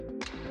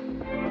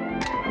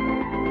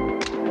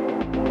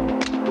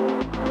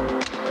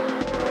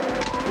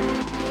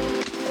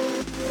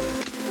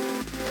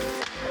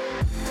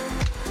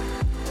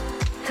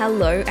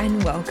Hello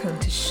and welcome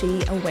to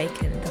She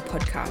Awakened, the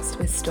podcast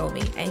with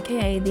Stormy,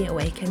 aka the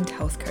Awakened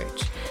Health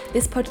Coach.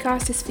 This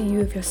podcast is for you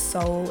if your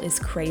soul is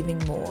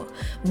craving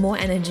more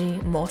energy,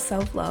 more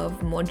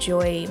self-love, more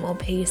joy, more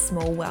peace,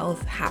 more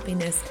wealth,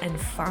 happiness, and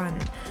fun.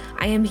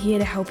 I am here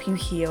to help you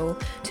heal,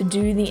 to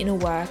do the inner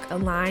work,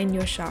 align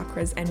your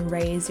chakras, and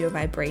raise your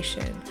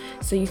vibration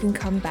so you can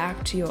come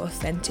back to your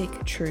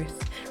authentic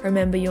truth,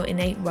 remember your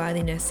innate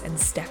worthiness, and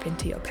step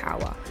into your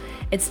power.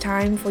 It's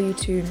time for you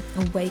to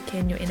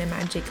awaken your inner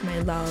magic, my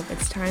love.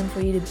 It's time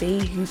for you to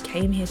be who you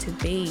came here to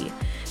be.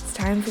 It's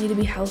time for you to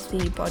be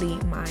healthy, body,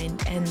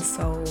 mind, and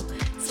soul.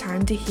 It's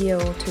time to heal,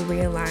 to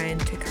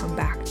realign, to come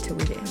back to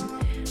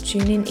within.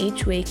 Tune in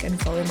each week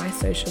and follow my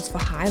socials for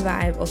high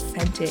vibe,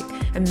 authentic,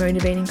 and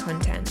motivating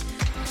content.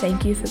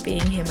 Thank you for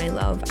being here, my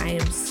love. I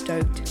am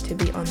stoked to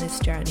be on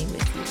this journey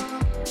with you.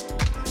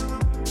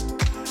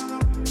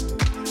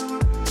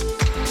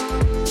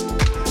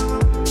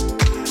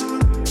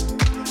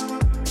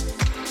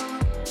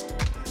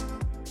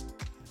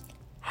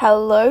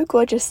 Hello,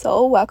 gorgeous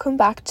soul. Welcome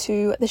back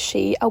to the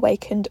She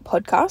Awakened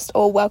podcast,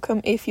 or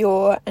welcome if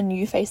you're a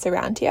new face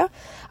around here.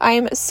 I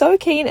am so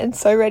keen and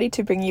so ready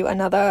to bring you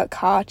another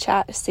car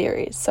chat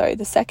series. So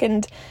the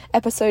second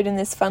episode in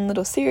this fun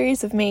little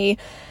series of me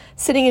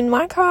sitting in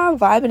my car,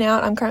 vibing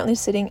out. I'm currently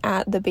sitting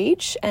at the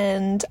beach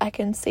and I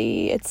can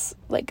see it's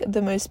like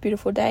the most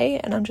beautiful day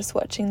and I'm just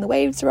watching the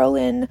waves roll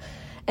in,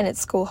 and it's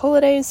school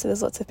holidays, so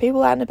there's lots of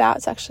people out and about.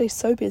 It's actually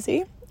so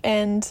busy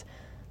and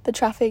the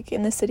traffic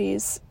in the city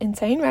is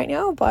insane right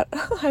now, but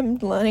I'm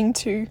learning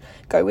to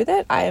go with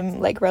it. I am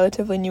like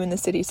relatively new in the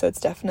city, so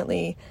it's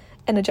definitely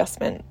an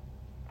adjustment.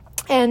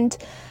 And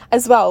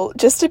as well,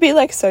 just to be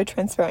like so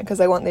transparent, because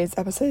I want these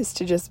episodes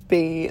to just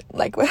be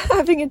like we're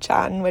having a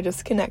chat and we're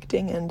just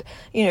connecting, and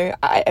you know,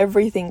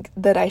 everything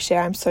that I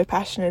share I'm so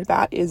passionate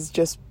about is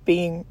just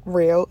being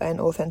real and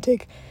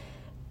authentic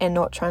and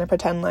not trying to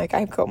pretend like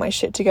I've got my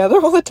shit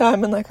together all the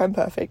time and like I'm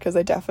perfect, because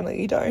I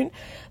definitely don't.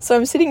 So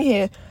I'm sitting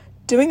here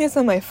doing this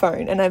on my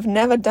phone, and I've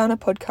never done a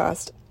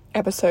podcast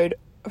episode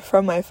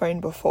from my phone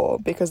before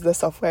because the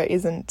software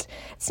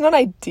it's not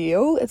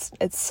ideal.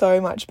 It's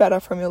so much better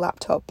from your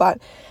laptop,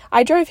 but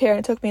I drove here and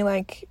it took me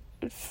like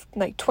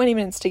 20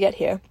 minutes to get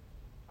here,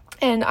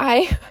 and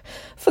I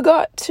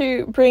forgot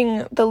to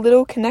bring the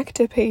little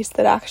connector piece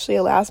that actually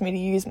allows me to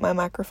use my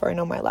microphone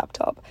on my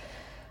laptop.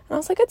 And I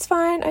was like, it's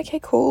fine, okay,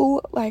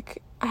 cool.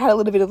 Like I had a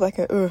little bit of like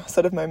a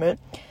sort of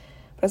moment.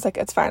 I was like,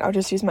 it's fine, I'll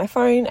just use my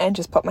phone and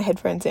just pop my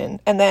headphones in.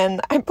 And then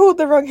I pulled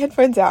the wrong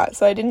headphones out,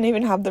 so I didn't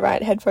even have the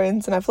right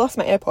headphones, and I've lost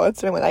my AirPods,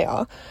 I don't know where they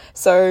are.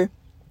 So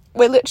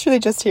we're literally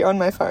just here on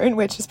my phone,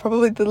 which is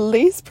probably the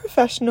least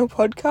professional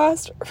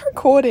podcast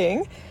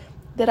recording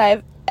that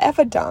I've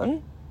ever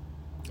done.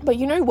 But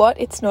you know what?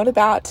 It's not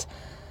about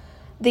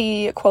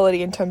the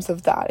quality in terms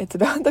of that. It's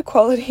about the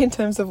quality in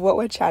terms of what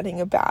we're chatting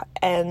about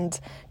and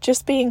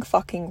just being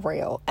fucking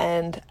real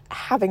and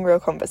having real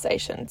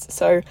conversations.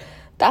 So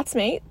that's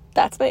me.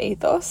 That's my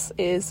ethos,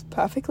 is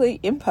perfectly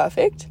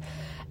imperfect.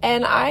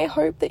 And I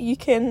hope that you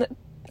can,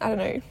 I don't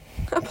know,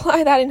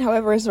 apply that in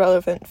however is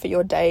relevant for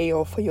your day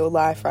or for your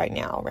life right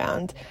now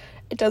around.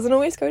 It doesn't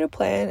always go to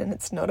plan and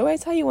it's not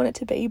always how you want it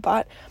to be,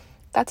 but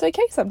that's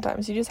okay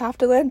sometimes. You just have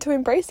to learn to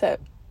embrace it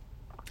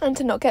and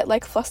to not get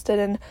like flustered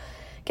and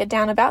get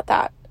down about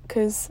that,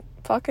 because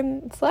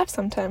fucking it's life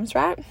sometimes,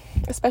 right?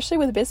 Especially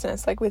with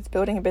business, like with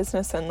building a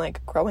business and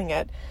like growing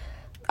it.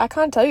 I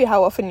can't tell you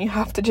how often you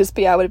have to just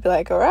be able to be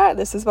like, all right,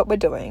 this is what we're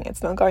doing.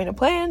 It's not going to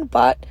plan,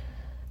 but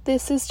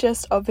this is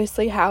just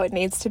obviously how it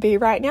needs to be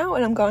right now,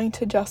 and I'm going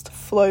to just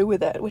flow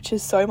with it, which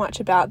is so much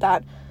about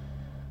that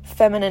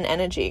feminine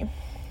energy.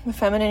 The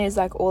feminine is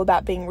like all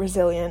about being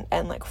resilient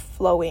and like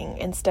flowing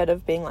instead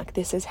of being like,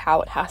 this is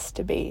how it has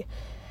to be.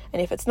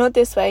 And if it's not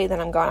this way,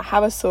 then I'm going to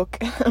have a sook,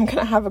 I'm going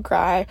to have a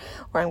cry,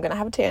 or I'm going to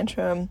have a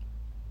tantrum.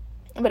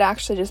 But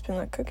actually just being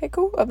like, okay,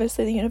 cool.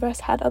 Obviously the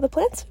universe had other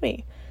plans for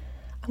me.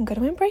 I'm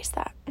going to embrace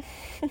that.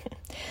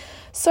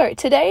 So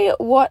today,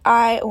 what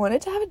I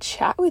wanted to have a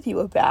chat with you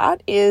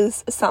about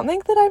is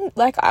something that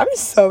I'm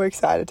so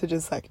excited to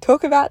just like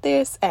talk about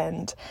this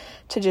and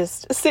to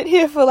just sit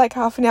here for like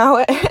half an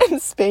hour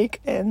and speak.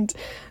 And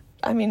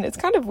I mean, it's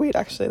kind of weird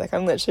actually. Like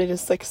I'm literally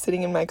just like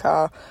sitting in my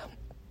car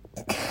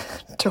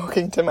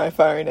talking to my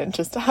phone and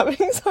just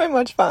having so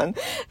much fun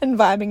and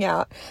vibing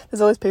out.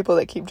 There's always people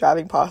that keep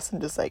driving past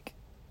and just like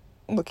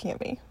looking at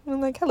me. And I'm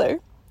like,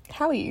 hello.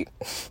 How are you?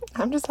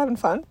 I'm just having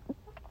fun.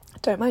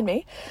 Don't mind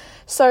me.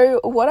 So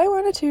what I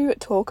wanted to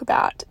talk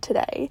about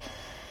today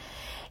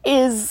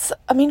is,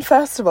 I mean,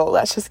 first of all,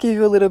 let's just give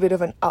you a little bit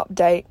of an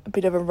update, a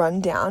bit of a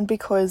rundown,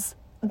 because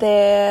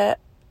there's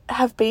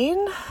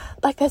been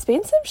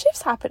some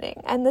shifts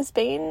happening, and there's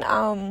been,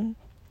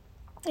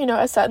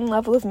 a certain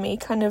level of me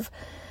kind of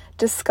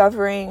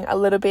discovering a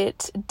little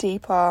bit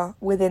deeper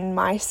within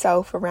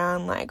myself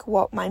around like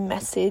what my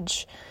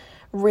message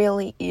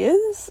really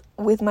is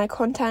with my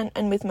content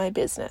and with my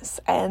business.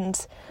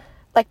 And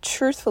like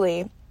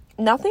truthfully,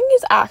 nothing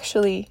is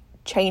actually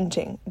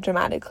changing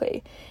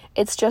dramatically.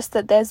 It's just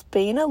that there's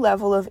been a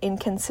level of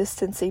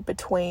inconsistency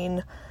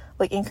between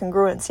like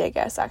incongruency, I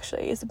guess,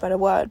 actually is a better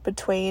word,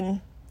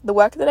 between the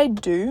work that I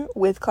do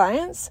with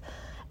clients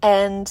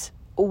and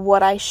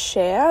what I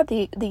share,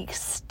 the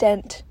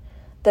extent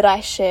that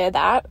I share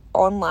that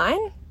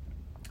online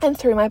and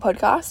through my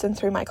podcast and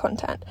through my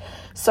content.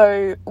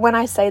 So when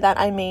I say that,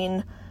 I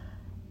mean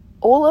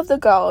all of the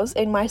girls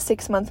in my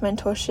 6-month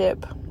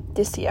mentorship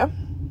this year.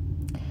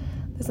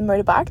 There's a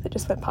motorbike that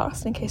just went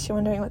past, in case you're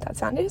wondering what that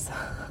sound is.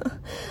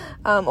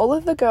 All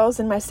of the girls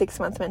in my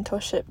 6-month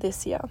mentorship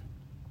this year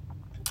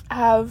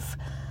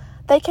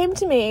they came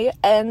to me,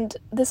 and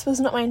this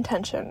was not my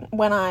intention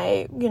when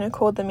I,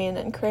 called them in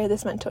and created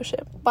this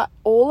mentorship, but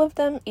all of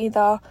them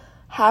either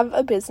have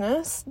a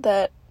business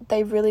that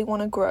they really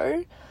want to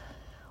grow,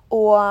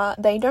 or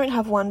they don't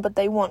have one, but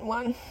they want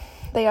one.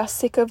 They are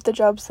sick of the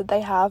jobs that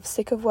they have,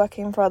 sick of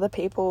working for other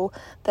people.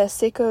 They're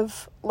sick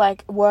of,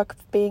 work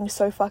being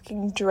so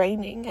fucking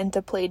draining and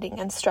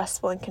depleting and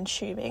stressful and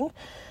consuming.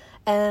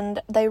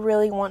 And they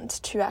really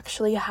want to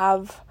actually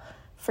have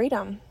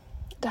freedom,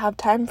 to have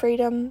time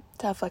freedom,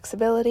 to have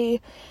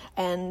flexibility,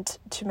 and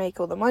to make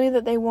all the money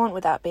that they want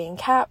without being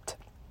capped,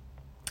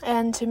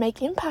 and to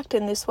make impact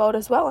in this world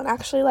as well, and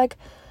actually,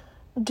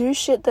 do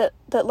shit that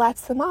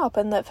lights them up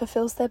and that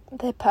fulfills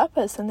their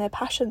purpose and their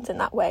passions in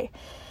that way.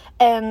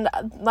 And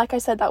like I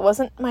said, that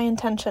wasn't my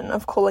intention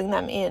of calling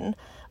them in,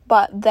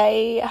 but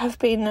they have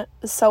been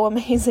so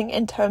amazing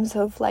in terms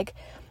of,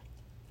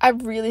 I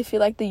really feel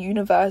like the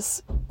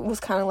universe was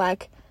kind of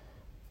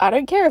I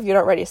don't care if you're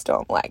not ready,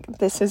 Storm.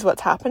 This is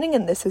what's happening,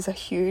 and this is a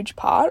huge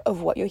part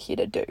of what you're here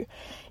to do,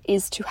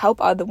 is to help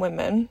other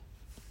women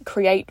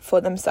create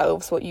for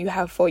themselves what you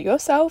have for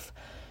yourself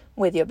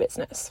with your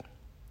business.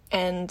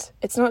 And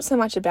it's not so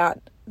much about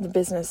the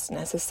business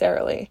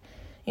necessarily,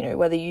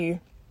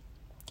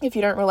 if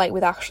you don't relate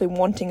with actually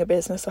wanting a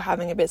business or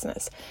having a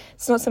business,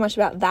 it's not so much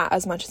about that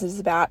as much as it's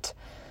about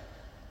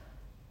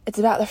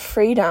the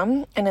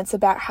freedom, and it's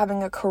about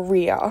having a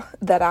career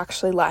that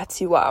actually lights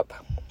you up,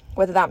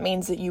 whether that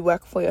means that you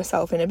work for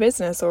yourself in a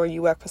business or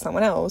you work for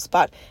someone else.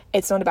 But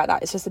it's not about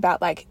that. It's just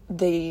about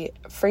the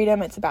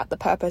freedom. It's about the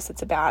purpose.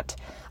 It's about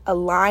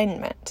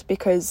alignment,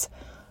 because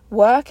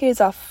work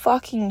is a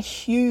fucking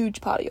huge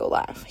part of your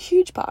life.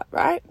 Huge part,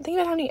 right? Think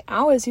about how many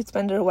hours you'd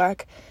spend at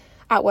work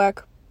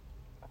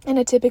in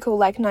a typical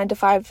 9 to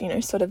 5,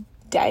 sort of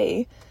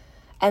day,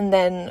 and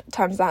then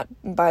times that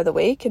by the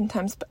week and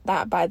times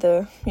that by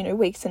the,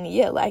 weeks in a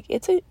year.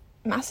 It's a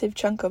massive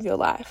chunk of your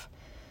life.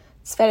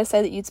 It's fair to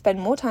say that you'd spend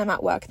more time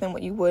at work than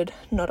what you would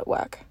not at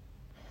work,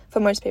 for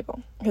most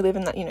people who live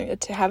in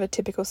that, to have a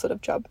typical sort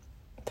of job.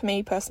 For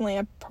me personally,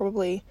 I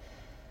probably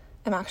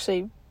am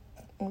actually,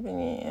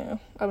 I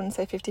wouldn't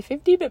say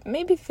 50-50, but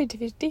maybe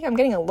 50-50. I'm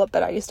getting a lot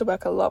better. I used to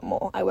work a lot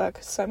more. I work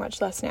so much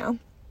less now,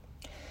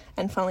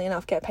 and funnily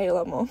enough, get paid a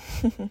lot more.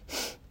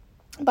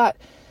 But,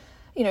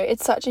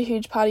 it's such a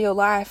huge part of your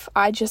life.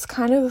 I just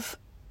kind of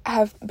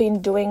have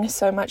been doing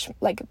so much,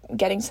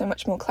 getting so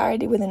much more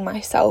clarity within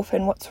myself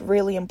and what's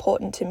really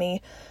important to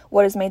me,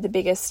 what has made the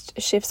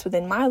biggest shifts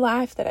within my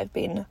life that I've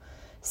been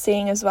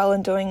seeing as well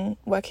and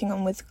working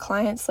on with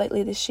clients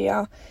lately this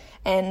year.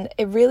 And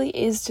it really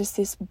is just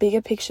this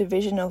bigger picture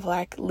vision of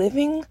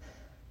living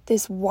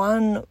this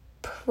one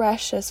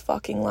precious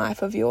fucking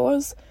life of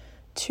yours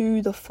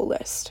to the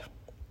fullest.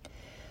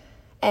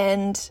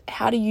 And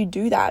how do you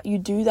do that? You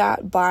do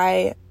that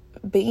by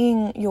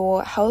being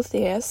your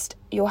healthiest,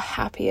 your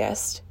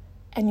happiest,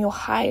 and your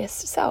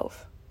highest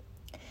self.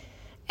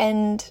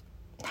 And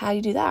how do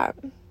you do that?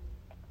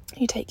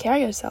 You take care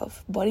of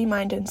yourself, body,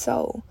 mind, and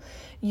soul.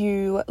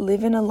 You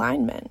live in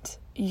alignment.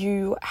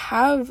 You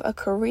have a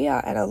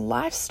career and a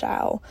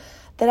lifestyle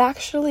that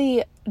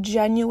actually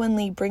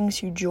genuinely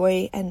brings you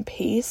joy and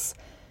peace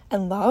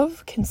and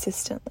love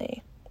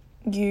consistently.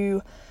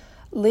 You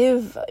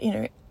live,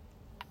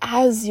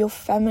 as your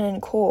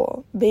feminine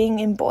core, being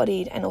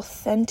embodied and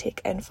authentic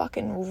and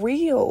fucking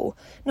real,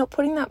 not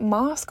putting that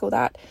mask or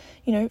that,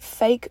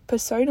 fake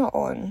persona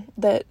on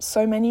that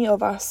so many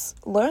of us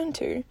learn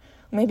to.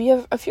 Maybe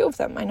a few of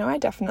them. I know I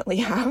definitely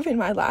have in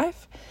my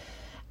life.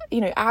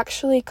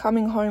 Actually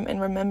coming home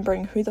and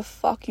remembering who the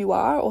fuck you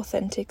are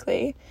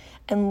authentically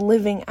and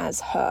living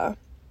as her,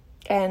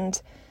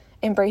 and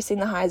embracing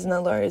the highs and the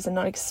lows, and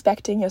not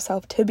expecting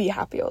yourself to be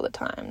happy all the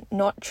time,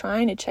 not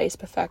trying to chase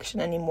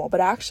perfection anymore,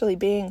 but actually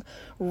being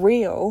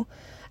real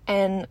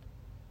and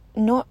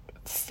not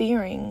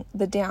fearing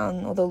the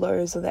down or the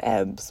lows or the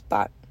ebbs,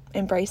 but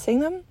embracing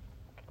them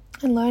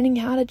and learning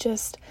how to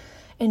just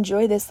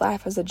enjoy this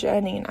life as a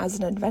journey and as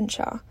an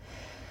adventure.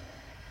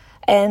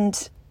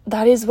 And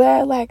that is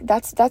where,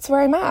 that's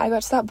where I'm at. I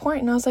got to that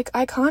point and I was like,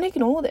 I can't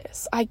ignore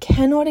this. I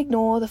cannot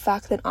ignore the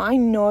fact that I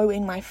know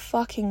in my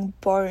fucking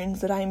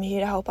bones that I'm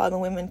here to help other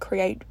women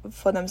create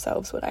for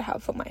themselves what I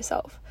have for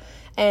myself.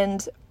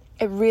 And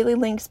it really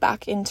links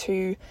back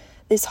into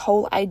this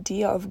whole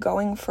idea of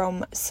going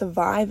from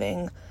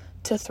surviving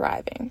to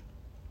thriving.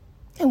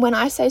 And when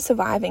I say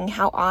surviving,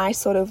 how I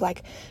sort of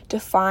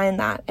define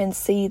that and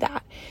see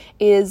that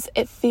is,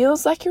 it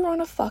feels like you're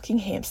on a fucking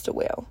hamster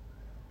wheel.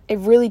 It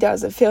really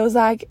does. It feels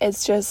like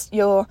it's just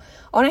you're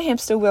on a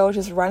hamster wheel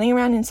just running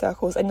around in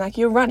circles, and like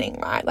you're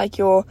running, right? Like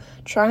you're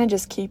trying to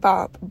just keep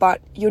up, but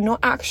you're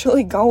not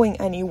actually going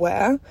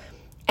anywhere,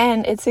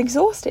 and it's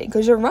exhausting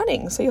because you're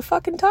running, so you're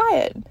fucking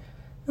tired.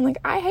 And like,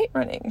 I hate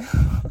running.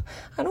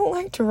 I don't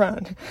like to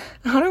run.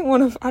 I don't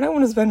want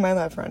to spend my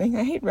life running.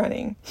 I hate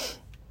running.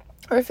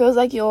 Or it feels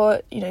like you're,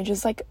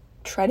 just like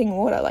treading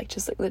water, like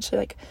just like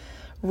literally like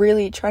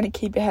really trying to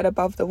keep your head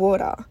above the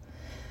water.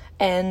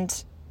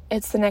 And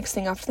it's the next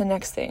thing after the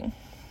next thing.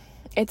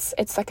 It's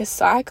like a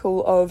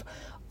cycle of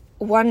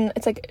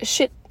it's like a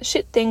shit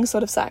thing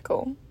sort of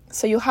cycle.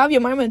 So you'll have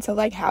your moments of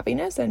like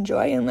happiness and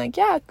joy and like,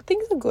 yeah,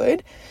 things are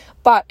good.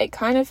 But it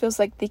kind of feels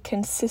like the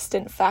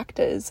consistent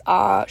factors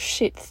are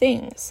shit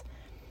things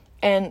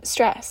and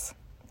stress.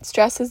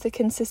 Stress is the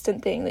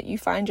consistent thing that you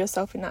find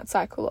yourself in that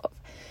cycle of.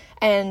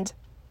 And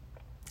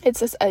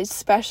it's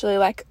especially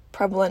like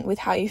prevalent with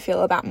how you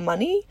feel about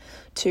money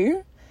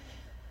too.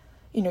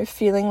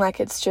 Feeling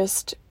like it's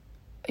just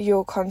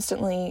you're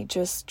constantly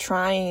just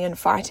trying and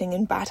fighting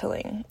and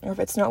battling. Or if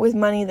it's not with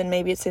money, then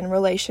maybe it's in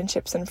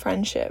relationships and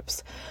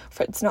friendships. If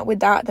it's not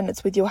with that, then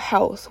it's with your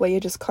health, where you're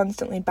just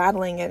constantly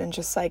battling it and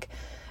just like,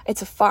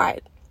 it's a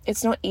fight.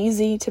 It's not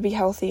easy to be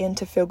healthy and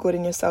to feel good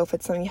in yourself.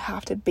 It's something you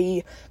have to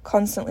be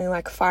constantly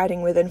like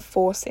fighting with and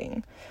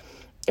forcing.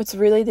 It's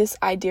really this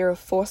idea of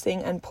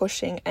forcing and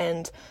pushing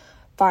and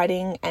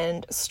fighting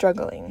and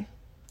struggling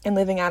and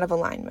living out of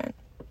alignment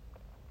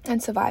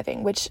and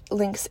surviving, which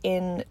links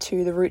in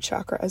to the root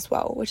chakra as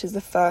well, which is the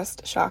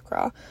first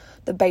chakra,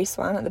 the base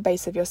one at the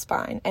base of your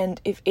spine.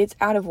 And if it's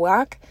out of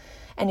whack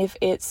and if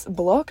it's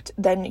blocked,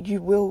 then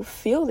you will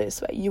feel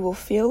this way. You will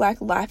feel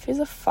like life is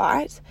a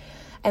fight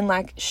and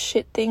like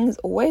shit things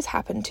always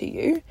happen to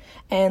you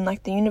and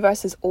like the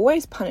universe is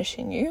always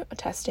punishing you or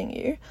testing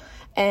you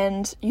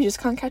and you just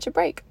can't catch a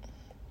break.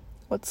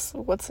 What's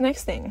the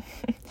next thing?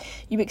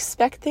 You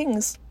expect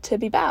things to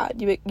be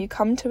bad. You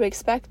come to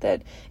expect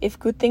that if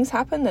good things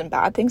happen, then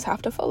bad things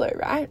have to follow,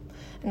 right?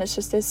 And it's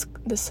just this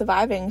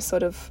surviving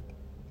sort of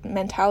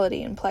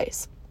mentality in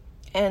place.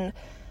 And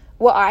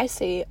what I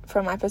see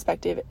from my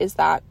perspective is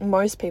that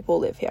most people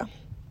live here.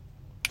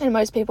 And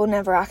most people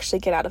never actually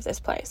get out of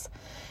this place.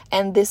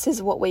 And this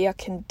is what we are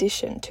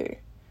conditioned to.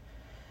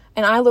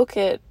 And I love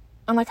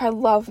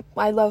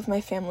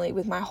my family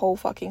with my whole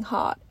fucking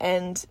heart.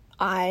 And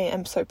I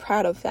am so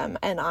proud of them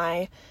and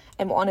I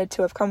am honored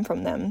to have come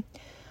from them.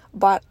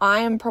 But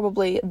I am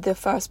probably the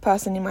first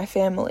person in my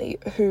family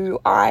who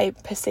I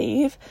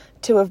perceive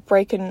to have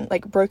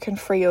broken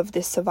free of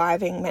this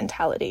surviving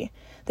mentality,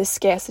 this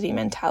scarcity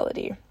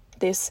mentality.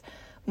 This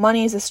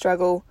money is a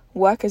struggle,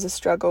 work is a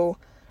struggle,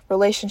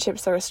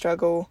 relationships are a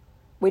struggle.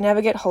 We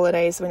never get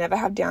holidays, we never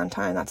have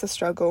downtime, that's a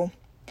struggle.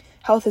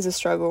 Health is a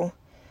struggle.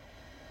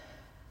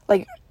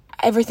 Like,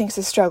 everything's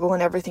a struggle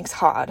and everything's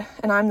hard.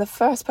 And I'm the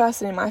first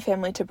person in my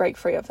family to break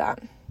free of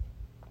that.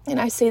 And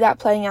I see that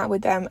playing out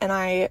with them, and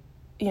I,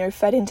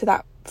 fed into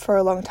that for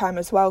a long time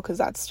as well, because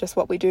that's just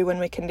what we do when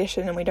we're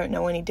conditioned and we don't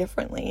know any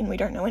differently and we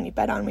don't know any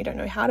better and we don't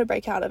know how to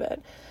break out of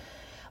it.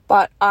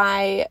 But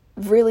I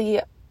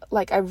really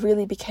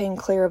became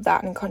clear of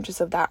that and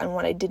conscious of that and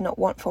what I did not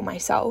want for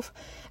myself.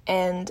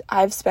 And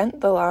I've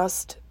spent the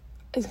last,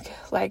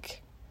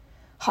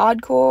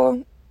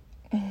 hardcore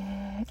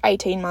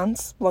 18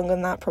 months, longer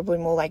than that, probably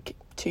more like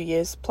 2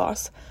 years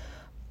plus.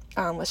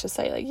 Let's just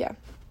say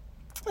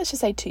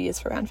 2 years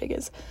for round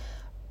figures.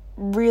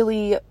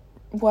 Really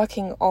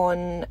working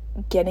on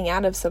getting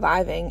out of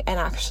surviving and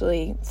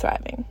actually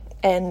thriving.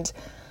 And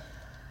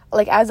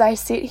as I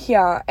sit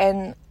here,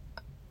 and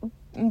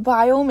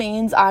by all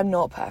means, I'm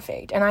not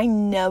perfect, and I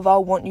never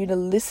want you to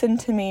listen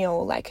to me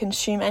or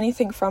consume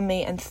anything from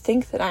me and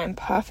think that I am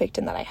perfect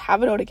and that I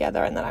have it all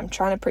together and that I'm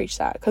trying to preach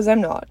that, because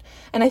I'm not.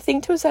 And I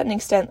think to a certain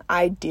extent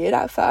I did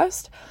at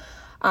first,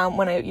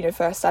 when I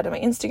first started my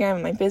Instagram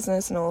and my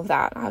business and all of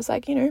that. I was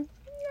like,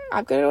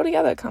 I've got it all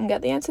together, come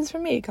get the answers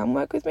from me, come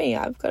work with me,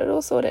 I've got it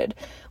all sorted,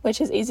 which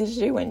is easy to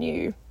do when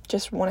you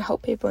just want to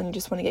help people and you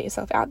just want to get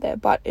yourself out there.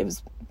 But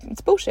it's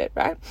bullshit,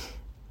 right?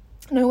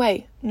 No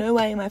way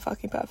am I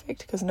fucking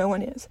perfect, because no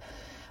one is.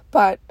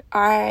 But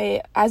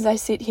as I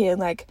sit here,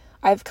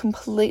 I've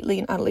completely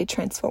and utterly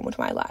transformed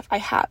my life.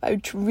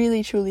 I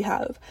really, truly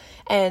have.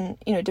 And,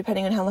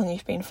 depending on how long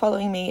you've been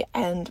following me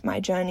and my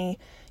journey,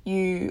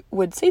 you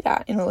would see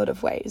that in a lot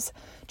of ways,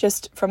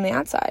 just from the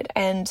outside.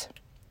 And,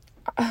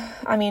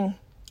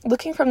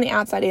 looking from the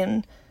outside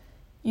in,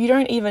 you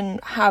don't even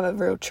have a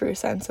real true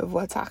sense of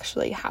what's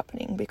actually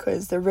happening,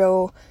 because the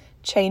real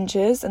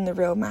changes and the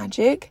real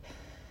magic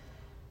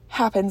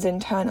happens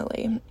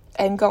internally.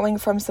 And going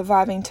from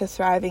surviving to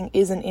thriving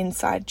is an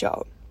inside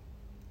job.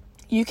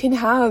 You can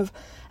have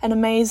an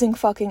amazing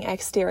fucking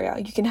exterior,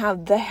 you can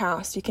have the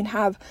house, you can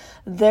have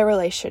the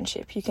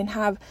relationship, you can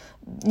have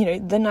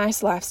the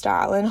nice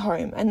lifestyle and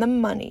home and the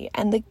money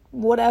and the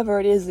whatever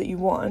it is that you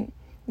want,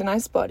 the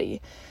nice body,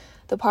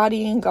 the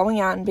partying, going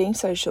out and being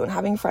social and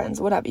having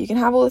friends, whatever. You can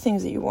have all the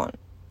things that you want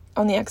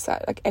on the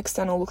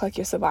external look like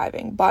you're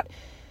surviving, but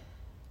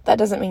that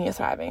doesn't mean you're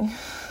thriving.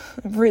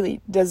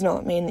 really does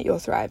not mean that you're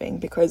thriving,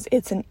 because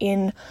it's an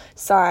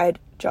inside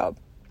job.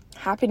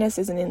 Happiness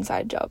is an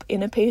inside job.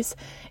 Inner peace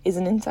is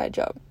an inside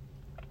job.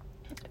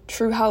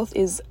 True health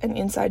is an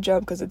inside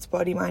job because it's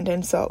body, mind,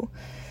 and soul.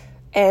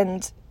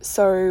 And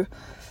so,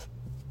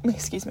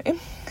 excuse me,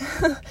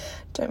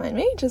 don't mind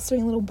me, just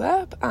doing a little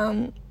burp.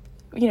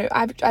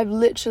 I've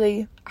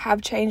literally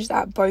have changed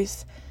that.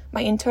 Both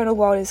my internal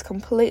world is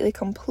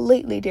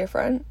completely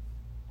different.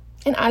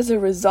 And as a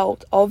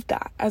result of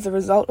that, as a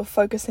result of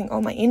focusing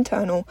on my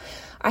internal,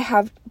 I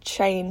have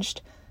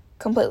changed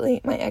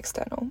completely my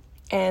external.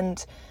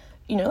 And,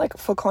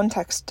 for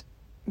context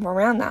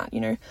around that,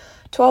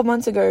 12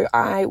 months ago,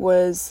 I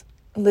was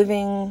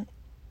living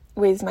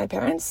with my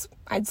parents.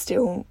 I'd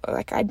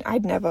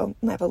never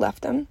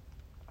left them.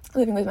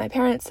 Living with my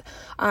parents.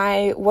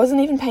 I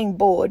wasn't even paying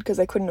board because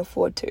I couldn't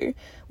afford to,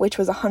 which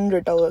was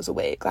 $100 a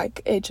week.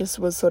 It just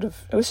was it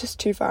was just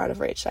too far out of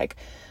reach.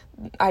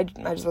 I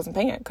just wasn't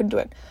paying it, couldn't do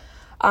it.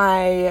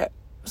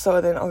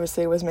 So then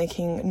obviously was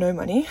making no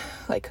money,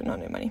 not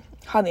no money,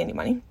 hardly any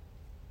money.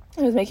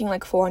 I was making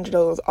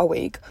 $400 a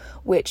week,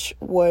 which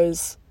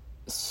was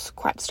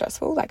quite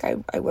stressful.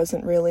 I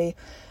wasn't really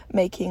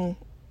making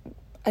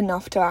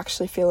enough to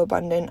actually feel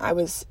abundant.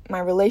 My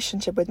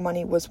relationship with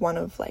money was one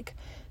of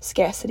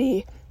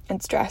scarcity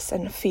and stress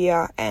and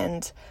fear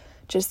and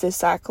just this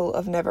cycle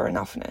of never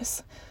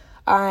enoughness.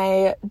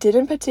 I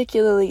didn't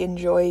particularly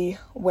enjoy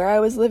where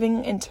I was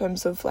living in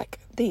terms of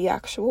the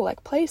actual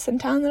place and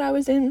town that I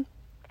was in.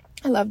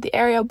 I loved the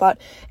area, but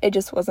it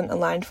just wasn't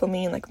aligned for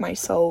me, and my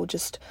soul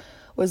just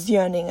was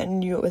yearning and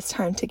knew it was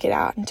time to get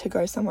out and to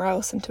go somewhere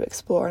else and to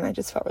explore. And I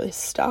just felt really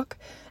stuck,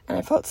 and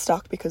I felt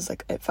stuck because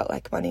it felt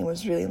like money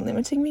was really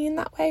limiting me in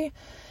that way.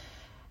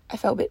 I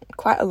felt a bit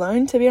quite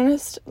alone, to be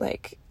honest.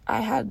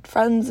 I had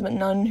friends, but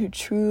none who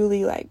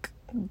truly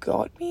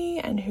got me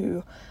and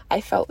who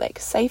I felt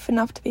safe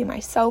enough to be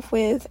myself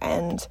with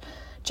and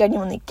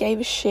genuinely gave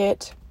a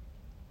shit,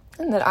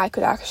 and that I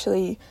could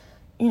actually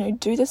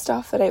do the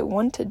stuff that I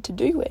wanted to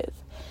do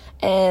with.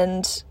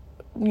 And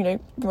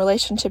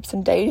relationships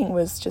and dating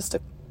was just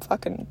a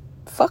fucking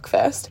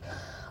fuckfest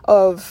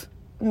of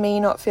me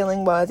not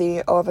feeling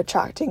worthy of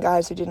attracting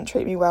guys who didn't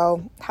treat me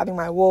well, having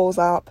my walls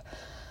up,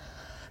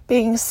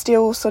 being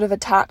still sort of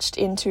attached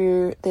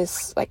into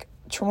this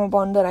trauma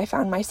bond that I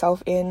found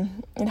myself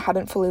in and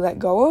hadn't fully let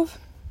go of.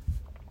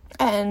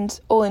 And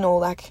all in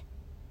all,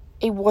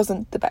 it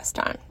wasn't the best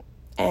time.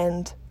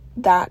 And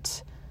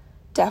that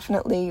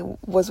definitely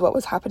was what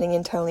was happening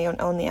internally.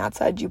 On the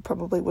outside, you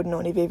probably would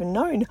not have even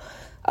known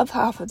of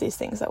half of these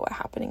things that were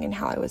happening and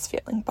how I was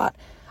feeling. But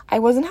I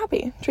wasn't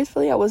happy.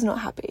 Truthfully, I was not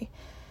happy.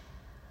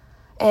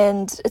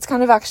 And it's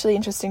kind of actually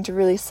interesting to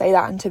really say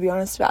that and to be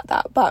honest about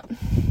that. But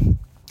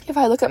if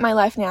I look at my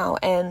life now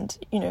and,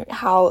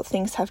 how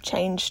things have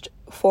changed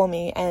for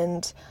me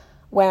and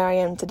where I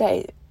am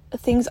today,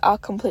 things are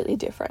completely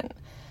different.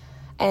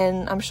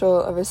 And I'm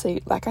sure,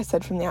 obviously, like I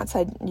said, from the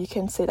outside, you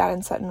can see that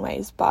in certain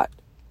ways. But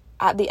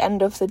at the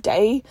end of the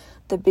day,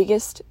 the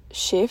biggest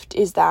shift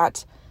is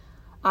that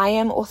I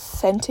am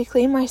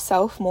authentically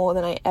myself more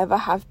than I ever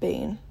have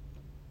been.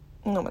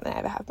 Not more than I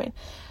ever have been.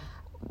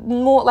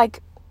 More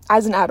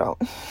as an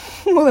adult,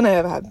 more than I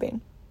ever have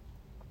been.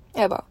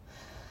 Ever.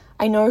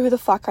 I know who the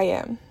fuck I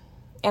am,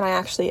 and I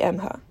actually am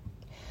her.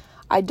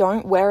 I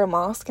don't wear a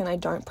mask, and I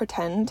don't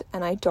pretend,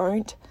 and I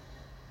don't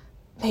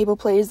people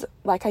please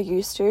like I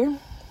used to.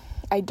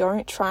 I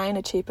don't try and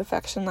achieve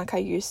perfection like I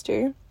used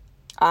to.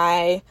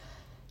 I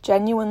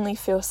genuinely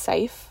feel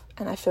safe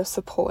and I feel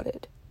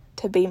supported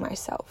to be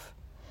myself.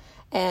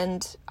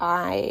 And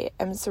I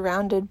am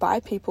surrounded by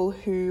people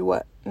who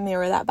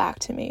mirror that back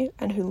to me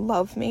and who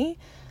love me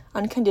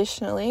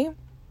unconditionally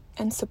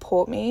and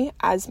support me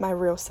as my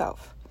real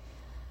self.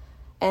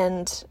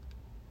 And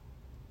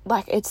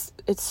it's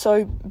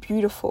so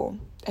beautiful.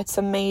 It's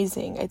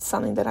amazing. It's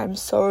something that I'm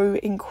so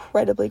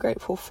incredibly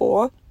grateful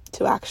for,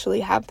 to actually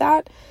have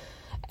that,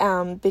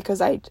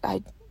 because I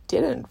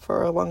didn't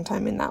for a long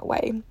time in that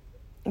way.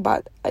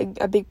 But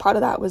a big part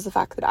of that was the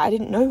fact that I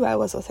didn't know who I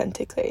was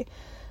authentically.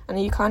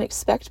 And you can't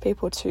expect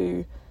people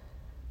to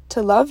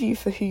love you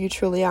for who you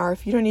truly are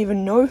if you don't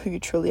even know who you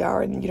truly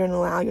are and you don't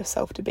allow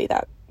yourself to be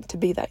that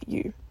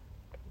you.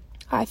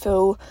 I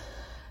feel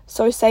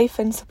so safe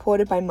and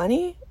supported by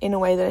money in a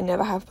way that I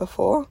never have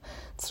before.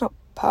 It's not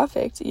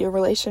perfect. Your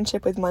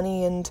relationship with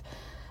money and,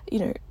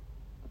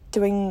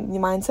 doing the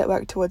mindset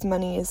work towards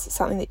money is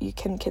something that you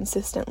can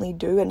consistently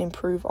do and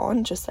improve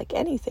on, just like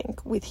anything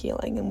with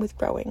healing and with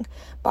growing.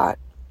 But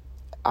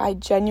I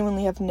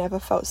genuinely have never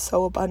felt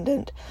so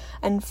abundant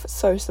and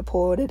so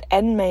supported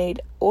and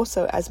made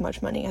also as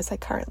much money as I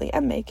currently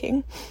am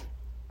making.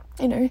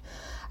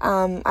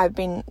 I've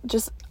been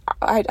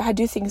I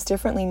do things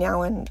differently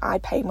now, and I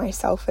pay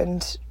myself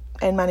and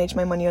manage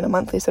my money on a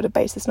monthly sort of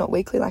basis, not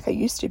weekly like I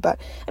used to. But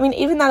I mean,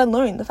 even that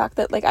alone, the fact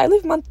that I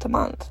live month to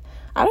month,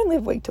 I don't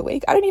live week to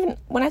week. I don't even,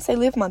 when I say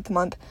live month to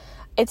month,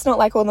 it's not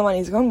like all the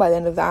money's gone by the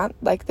end of that.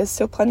 There's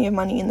still plenty of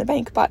money in the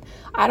bank, but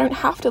I don't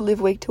have to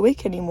live week to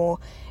week anymore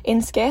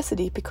in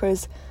scarcity,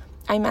 because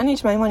I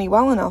manage my money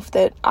well enough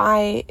that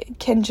I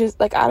can just,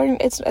 like,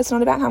 it's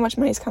not about how much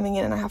money is coming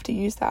in and I have to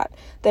use that.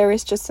 There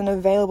is just an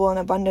available and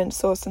abundant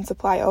source and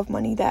supply of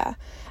money there,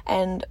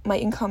 and my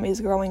income is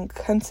growing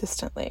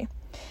consistently,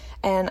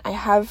 and I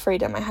have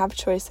freedom, I have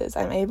choices.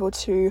 I'm able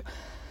to,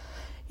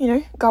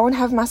 go and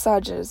have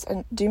massages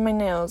and do my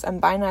nails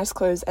and buy nice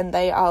clothes, and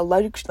they are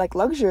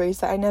luxuries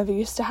that I never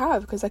used to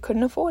have because I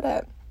couldn't afford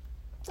it.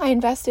 I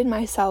invest in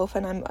myself,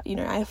 and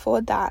I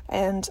afford that,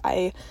 and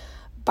I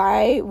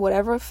buy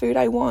whatever food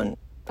I want,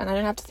 and I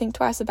don't have to think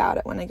twice about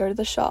it when I go to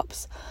the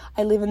shops.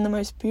 I live in the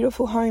most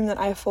beautiful home that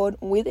I afford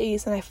with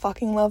ease, and I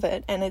fucking love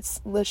it. And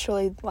it's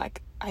literally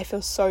like, I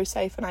feel so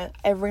safe, and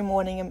every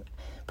morning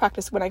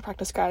when I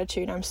practice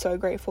gratitude, I'm so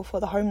grateful for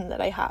the home that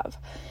I have.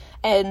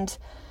 And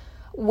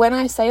when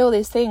I say all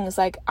these things,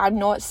 like, I'm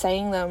not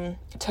saying them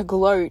to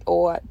gloat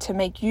or to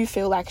make you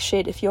feel like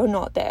shit if you're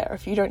not there,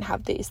 if you don't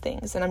have these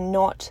things. And I'm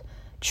not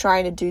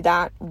trying to do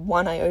that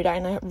one iota,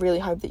 and I really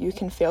hope that you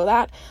can feel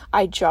that.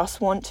 I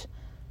just want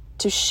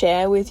to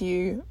share with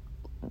you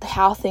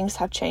how things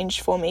have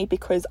changed for me,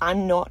 because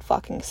I'm not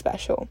fucking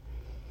special.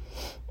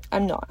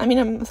 I'm not. I mean,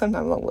 I'm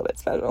sometimes a little bit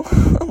special.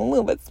 I'm a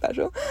little bit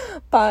special,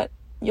 but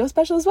you're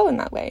special as well in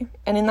that way.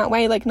 And in that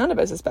way, like, none of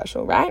us are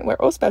special, right? We're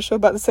all special,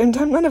 but at the same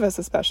time, none of us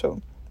are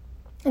special.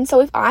 And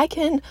so if I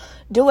can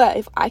do it,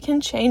 if I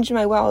can change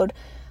my world,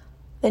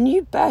 then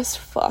you best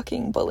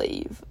fucking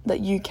believe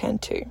that you can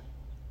too.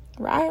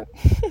 Right?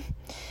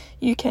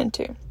 You can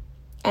too.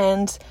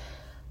 And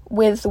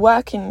with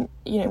work and,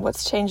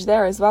 what's changed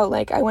there as well,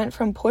 like, I went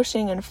from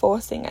pushing and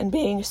forcing and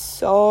being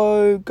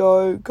so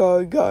go.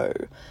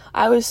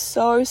 I was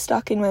so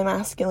stuck in my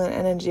masculine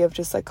energy of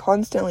just, like,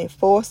 constantly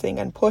forcing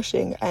and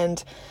pushing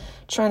and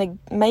trying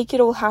to make it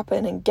all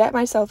happen and get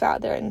myself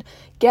out there and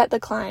get the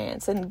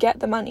clients and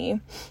get the money.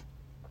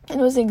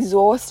 And it was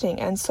exhausting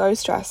and so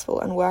stressful,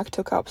 and work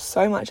took up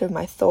so much of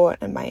my thought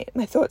and my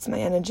thoughts, my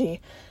energy,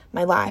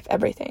 my life,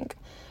 everything,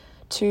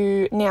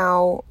 to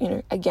now,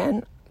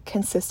 again,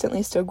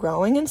 consistently still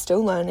growing and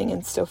still learning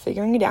and still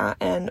figuring it out.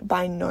 And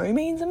by no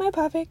means am I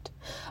perfect,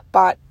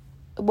 but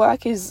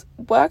works,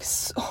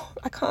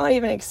 I can't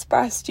even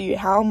express to you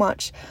how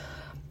much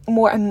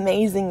more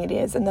amazing it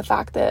is. And the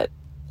fact that,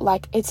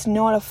 like, it's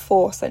not a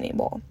force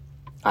anymore.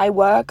 I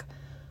work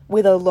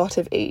with a lot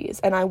of ease,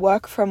 and I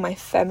work from my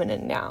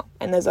feminine now,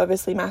 and there's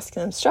obviously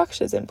masculine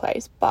structures in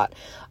place, but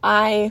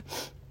I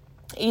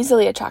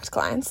easily attract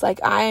clients. Like,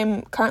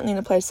 I'm currently in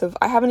a place of,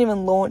 I haven't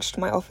even launched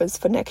my offers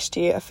for next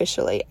year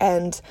officially,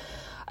 and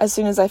as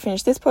soon as I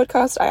finish this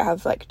podcast, I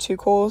have like 2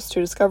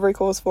 discovery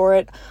calls for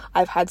it.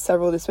 I've had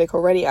several this week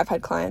already. I've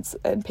had clients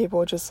and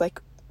people just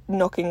like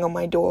knocking on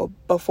my door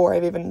before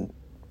I've even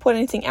put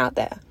anything out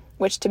there,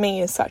 which to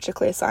me is such a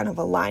clear sign of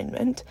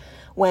alignment,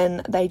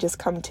 when they just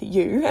come to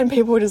you, and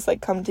people just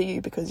like come to you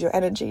because your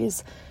energy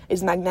is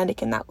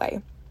magnetic in that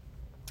way.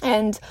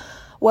 And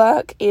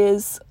work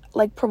is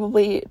like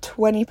probably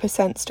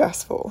 20%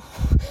 stressful,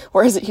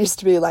 whereas it used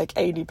to be like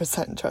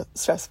 80%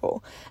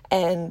 stressful,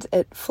 and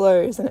it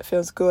flows and it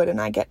feels good,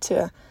 and I get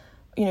to,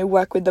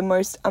 work with the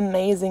most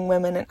amazing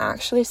women and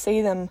actually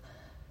see them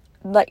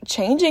like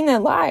changing their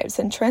lives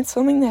and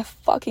transforming their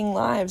fucking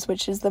lives,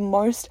 which is the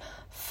most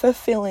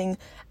fulfilling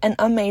and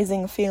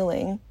amazing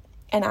feeling.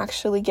 And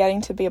actually getting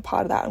to be a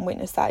part of that and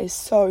witness that is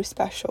so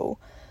special,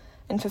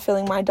 and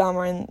fulfilling my dharma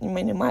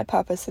and my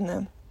purpose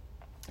in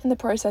the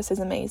process is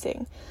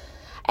amazing.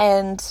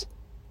 And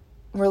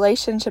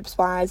relationships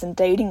wise and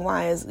dating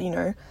wise,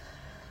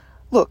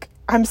 look,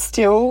 I'm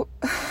still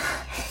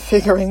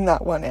figuring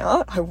that one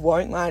out. I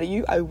won't lie to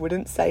you. I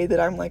wouldn't say that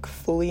I'm like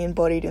fully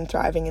embodied and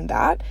thriving in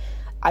that.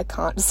 I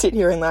can't sit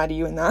here and lie to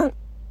you in that,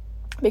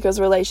 because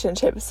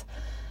relationships,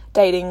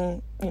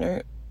 dating,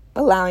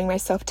 allowing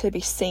myself to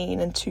be seen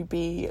and to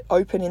be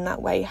open in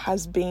that way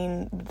has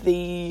been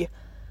the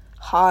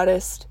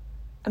hardest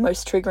and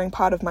most triggering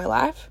part of my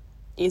life,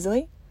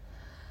 easily.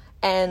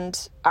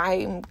 And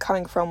I'm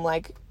coming from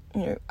like,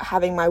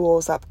 having my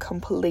walls up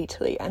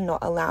completely and not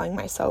allowing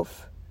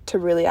myself to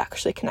really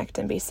actually connect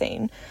and be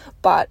seen.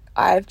 But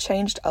I've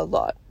changed a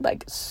lot,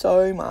 like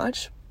so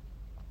much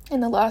in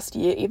the last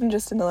year, even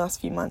just in the last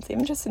few months,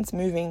 even just since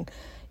moving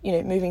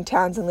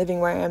towns and living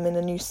where I am in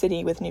a new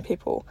city with new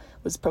people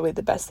was probably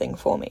the best thing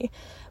for me.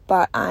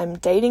 But I'm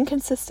dating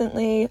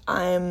consistently.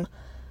 I'm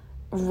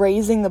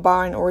raising the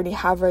bar and already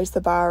have raised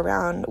the bar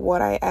around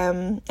what I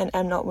am and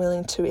am not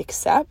willing to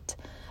accept,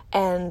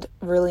 and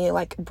really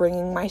like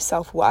bringing my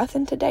self-worth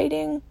into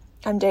dating.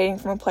 I'm dating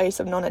from a place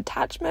of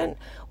non-attachment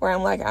where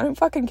I'm like, I don't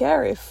fucking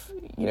care if,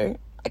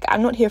 like,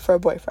 I'm not here for a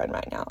boyfriend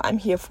right now. I'm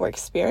here for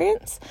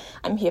experience.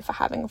 I'm here for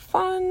having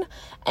fun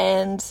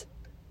and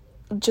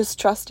just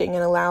trusting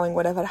and allowing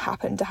whatever to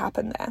happen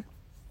there.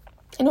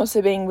 And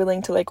also being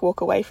willing to like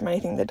walk away from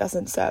anything that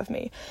doesn't serve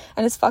me.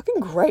 And it's fucking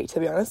great, to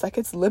be honest. Like,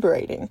 it's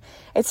liberating.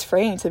 It's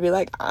freeing to be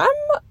like, I'm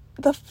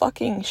the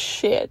fucking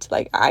shit.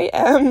 Like, I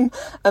am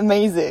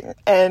amazing.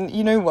 And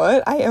you know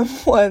what? I am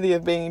worthy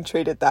of being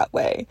treated that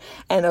way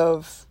and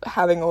of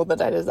having all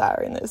that I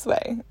desire in this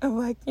way. I'm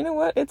like, you know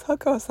what? It's hot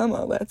girl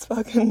summer. Let's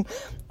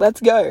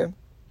go.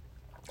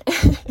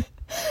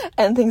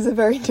 And things are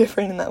very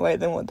different in that way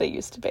than what they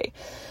used to be.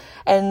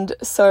 And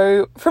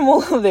so from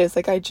all of this,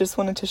 like, I just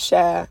wanted to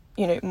share,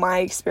 you know, my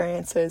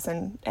experiences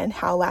and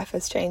how life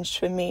has changed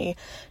for me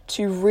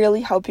to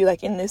really help you,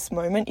 like, in this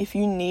moment. If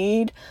you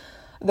need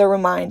the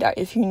reminder,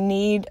 if you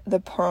need the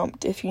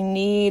prompt, if you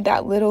need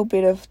that little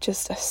bit of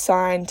just a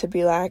sign to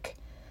be like,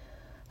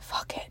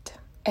 fuck it,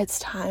 it's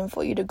time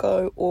for you to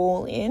go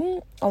all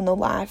in on the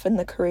life and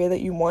the career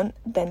that you want,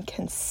 then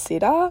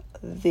consider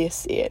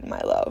this it,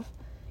 my love.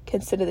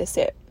 Consider this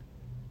it.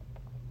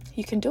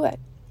 You can do it.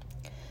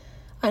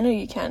 I know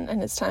you can,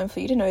 and it's time for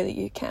you to know that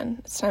you can.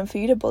 It's time for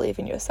you to believe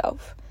in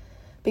yourself,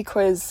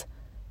 because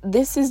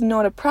this is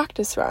not a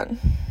practice run.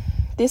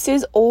 This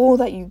is all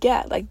that you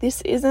get. Like,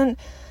 this isn't,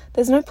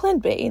 there's no plan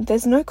B,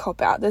 there's no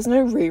cop-out, there's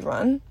no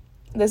rerun,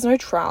 there's no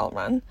trial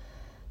run.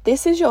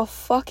 This is your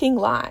fucking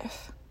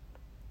life.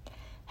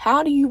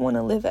 How do you want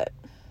to live it?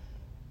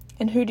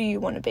 And who do you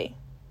want to be?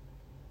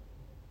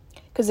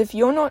 Because if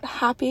you're not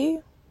happy,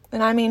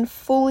 and I mean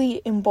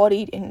fully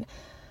embodied and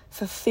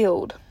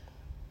fulfilled,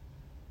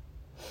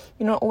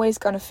 you're not always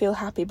going to feel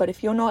happy. But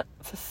if you're not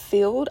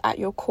fulfilled at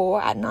your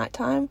core at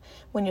nighttime,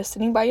 when you're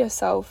sitting by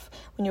yourself,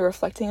 when you're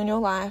reflecting on your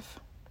life,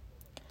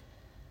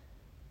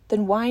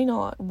 then why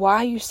not? Why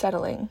are you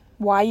settling?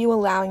 Why are you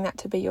allowing that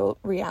to be your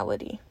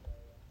reality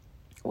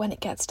when it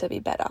gets to be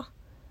better?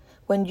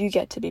 When you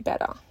get to be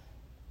better?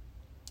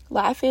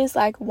 Life is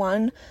like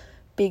one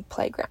big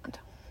playground.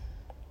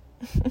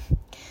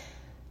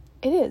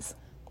 It is.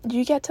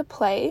 You get to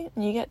play,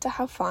 and you get to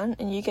have fun,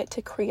 and you get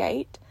to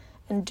create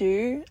and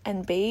do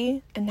and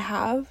be and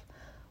have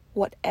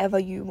whatever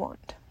you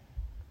want.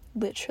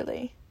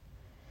 Literally.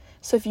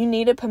 So if you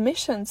need a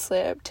permission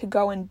slip to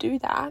go and do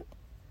that,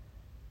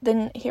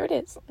 then here it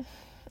is.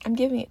 I'm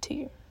giving it to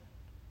you.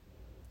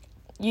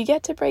 You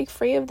get to break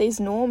free of these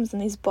norms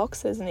and these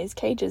boxes and these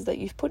cages that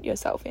you've put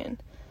yourself in,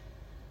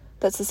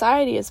 that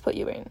society has put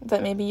you in,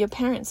 that maybe your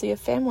parents or your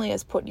family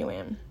has put you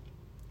in.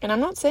 And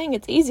I'm not saying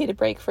it's easy to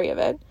break free of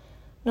it.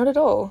 Not at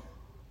all.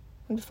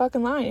 I'd be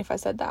fucking lying if I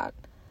said that.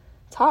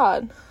 It's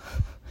hard.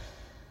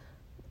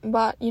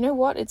 But you know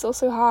what? It's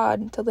also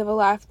hard to live a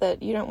life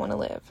that you don't want to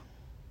live.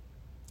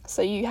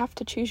 So you have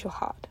to choose your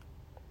heart.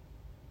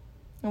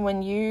 And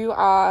when you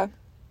are,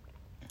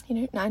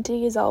 90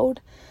 years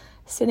old,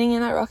 sitting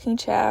in that rocking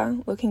chair,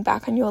 looking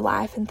back on your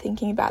life and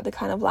thinking about the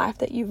kind of life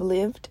that you've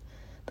lived,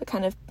 the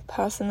kind of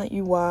person that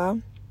you were,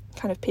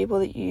 kind of people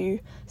that you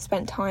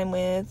spent time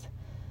with,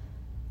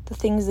 the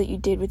things that you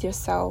did with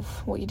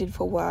yourself, what you did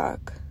for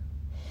work.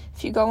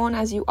 If you go on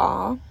as you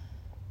are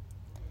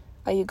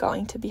you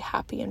going to be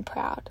happy and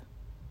proud?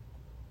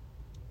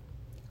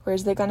 Or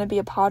is there going to be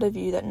a part of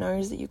you that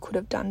knows that you could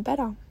have done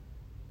better?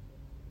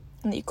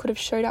 And that you could have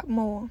showed up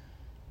more?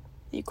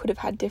 That you could have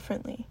had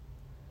differently?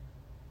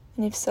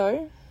 And if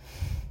so,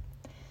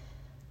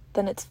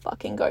 then it's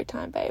fucking go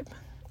time, babe.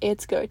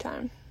 It's go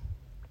time.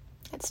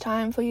 It's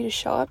time for you to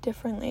show up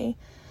differently,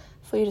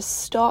 for you to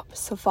stop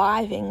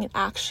surviving and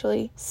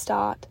actually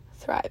start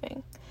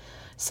thriving.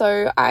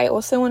 So I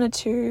also wanted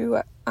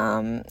to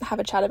have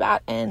a chat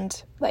about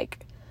and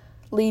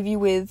leave you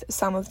with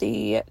some of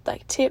the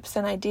tips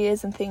and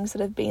ideas and things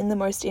that have been the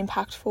most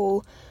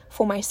impactful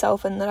for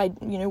myself, and that I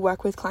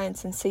work with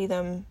clients and see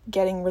them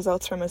getting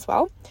results from as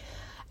well.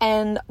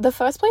 And the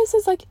first place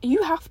is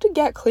you have to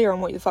get clear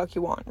on what the fuck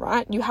you want,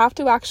 right? You have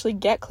to actually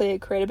get clear,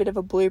 create a bit of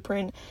a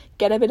blueprint,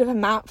 get a bit of a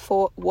map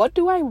for what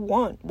do I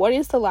want? What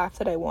is the life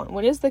that I want?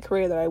 What is the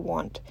career that I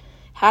want?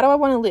 How do I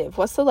want to live?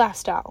 What's the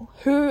lifestyle?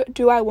 Who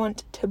do I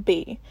want to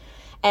be?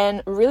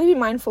 And really be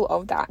mindful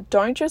of that.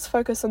 Don't just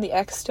focus on the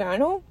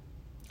external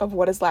of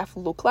what does life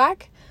look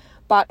like,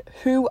 but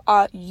who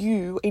are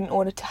you in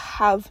order to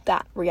have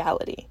that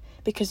reality?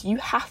 Because you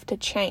have to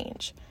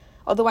change.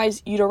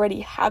 Otherwise, you'd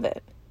already have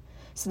it.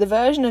 So the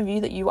version of you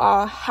that you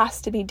are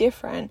has to be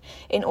different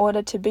in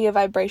order to be a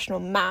vibrational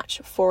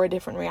match for a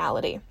different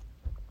reality.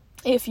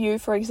 If you,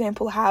 for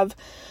example, have,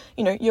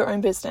 your own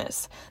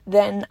business,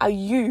 then are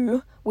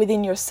you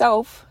within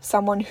yourself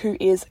someone who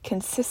is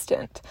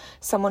consistent,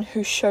 someone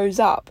who shows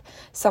up,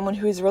 someone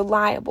who is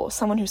reliable,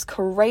 someone who's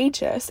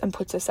courageous and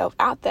puts herself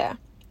out there?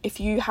 If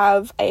you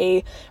have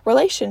a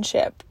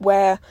relationship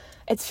where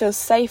it feels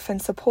safe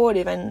and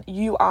supportive and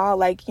you are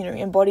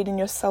embodied in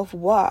your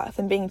self-worth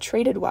and being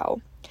treated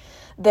well,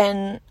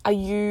 then are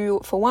you,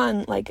 for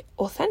one,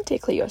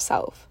 authentically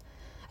yourself?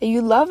 Are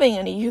you loving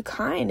and are you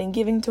kind and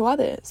giving to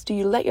others? Do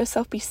you let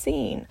yourself be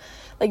seen?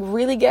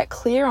 Really get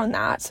clear on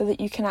that so that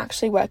you can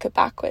actually work it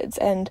backwards.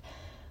 And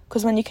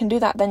because when you can do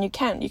that, then you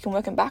can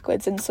work it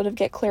backwards and sort of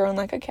get clear on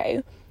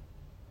okay,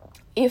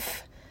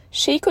 if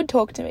she could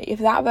talk to me, if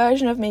that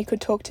version of me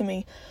could talk to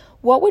me,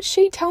 what would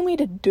she tell me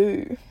to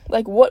do?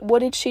 What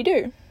did she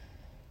do?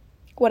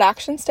 What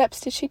action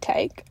steps did she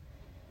take?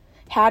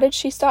 How did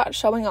she start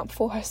showing up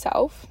for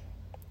herself?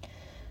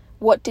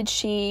 What did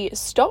she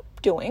stop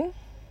doing?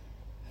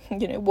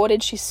 What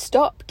did she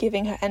stop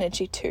giving her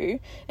energy to?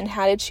 And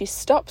how did she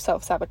stop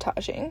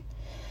self-sabotaging?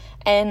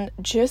 And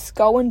just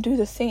go and do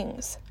the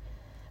things.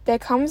 There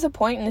comes a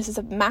point, and this is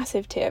a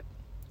massive tip,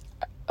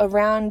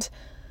 around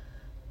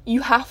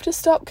You have to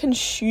stop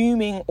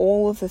consuming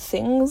all of the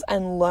things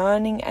and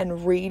learning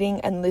and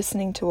reading and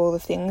listening to all the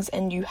things,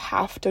 and you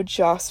have to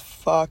just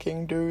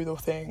fucking do the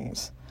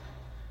things.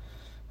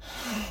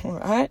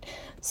 Alright?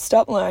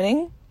 Stop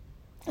learning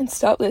and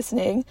stop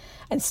listening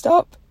and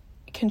stop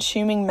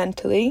consuming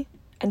mentally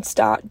and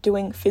start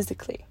doing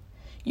physically.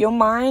 Your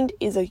mind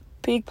is a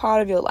big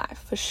part of your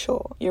life, for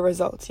sure. Your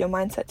results, your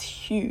mindset's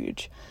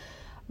huge.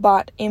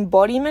 But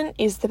embodiment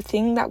is the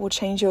thing that will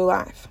change your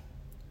life.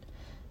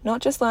 Not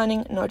just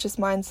learning, not just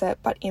mindset,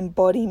 but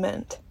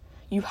embodiment.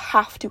 You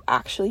have to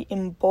actually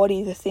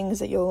embody the things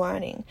that you're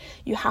learning.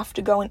 You have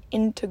to go and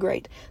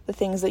integrate the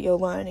things that you're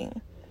learning.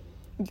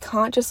 You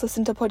can't just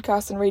listen to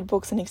podcasts and read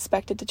books and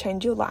expect it to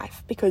change your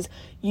life, because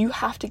you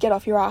have to get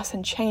off your ass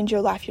and change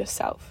your life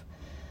yourself.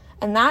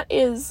 And that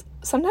is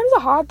sometimes a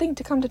hard thing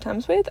to come to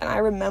terms with. And I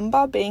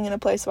remember being in a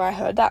place where I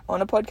heard that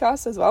on a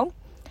podcast as well.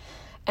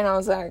 And I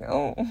was like,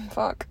 oh,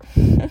 fuck.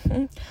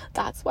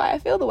 That's why I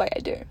feel the way I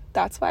do.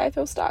 That's why I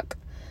feel stuck.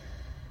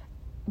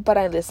 But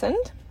I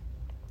listened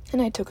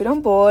and I took it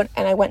on board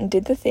and I went and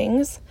did the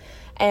things,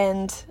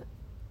 and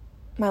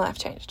my life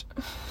changed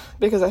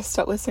because I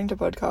stopped listening to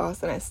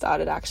podcasts and I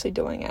started actually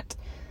doing it.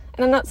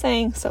 And I'm not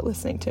saying stop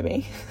listening to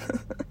me.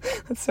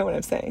 That's not what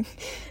I'm saying.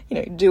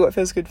 Do what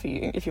feels good for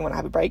you. If you want to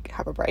have a break,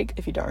 have a break.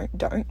 If you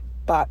don't.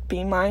 But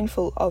be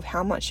mindful of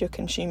how much you're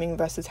consuming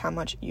versus how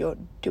much you're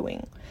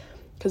doing,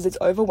 because it's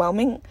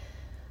overwhelming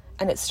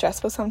and it's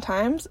stressful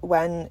sometimes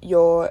when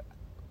you're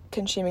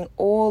consuming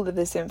all of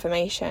this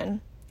information.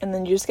 And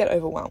then you just get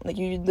overwhelmed. Like,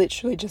 you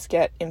literally just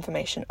get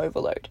information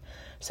overload.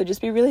 So just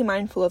be really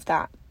mindful of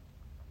that.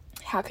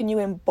 How can you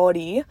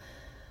embody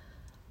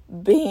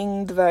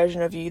being the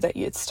version of you that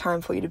it's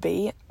time for you to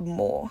be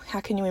more? How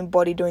can you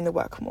embody doing the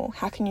work more?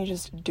 How can you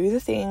just do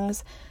the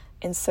things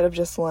instead of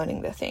just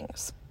learning the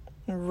things?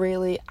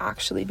 Really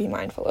actually be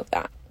mindful of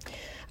that.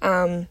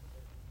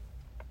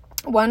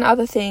 One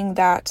other thing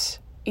that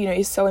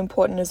is so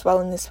important as well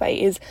in this way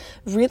is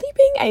really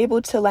being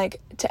able to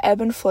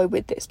ebb and flow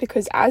with this,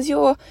 because as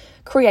you're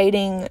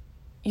creating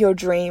your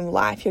dream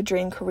life, your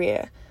dream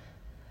career,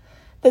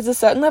 there's a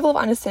certain level of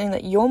understanding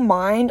that your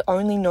mind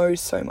only knows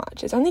so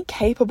much. It's only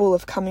capable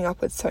of coming up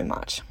with so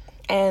much.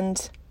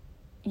 And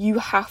you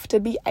have to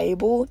be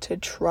able to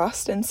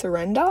trust and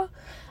surrender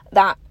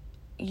that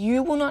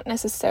you will not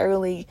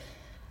necessarily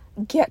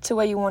get to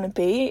where you want to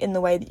be in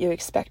the way that you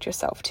expect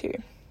yourself to.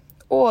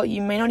 Or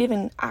you may not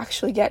even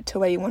actually get to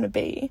where you want to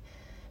be,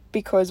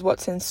 because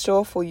what's in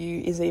store for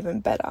you is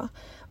even better.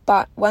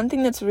 But one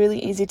thing that's really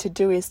easy to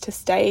do is to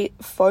stay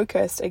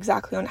focused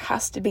exactly on, it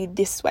has to be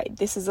this way.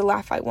 This is the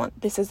life I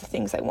want. This is the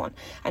things I want.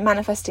 I'm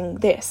manifesting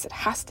this. It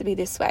has to be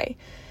this way.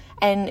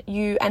 And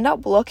you end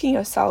up blocking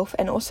yourself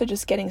and also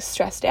just getting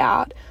stressed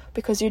out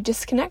because you're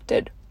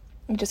disconnected.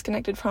 You're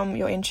disconnected from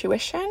your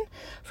intuition,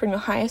 from your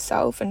higher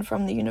self, and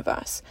from the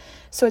universe.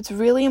 So it's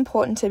really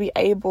important to be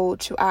able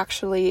to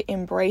actually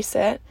embrace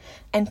it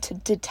and to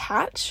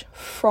detach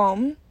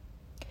from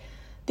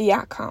the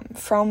outcome,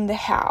 from the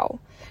how,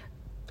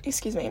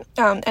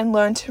 and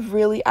learn to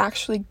really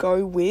actually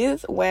go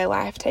with where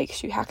life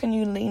takes you. How can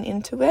you lean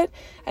into it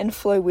and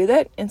flow with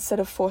it instead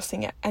of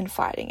forcing it and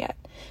fighting it?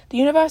 The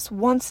universe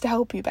wants to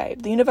help you,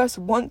 babe. The universe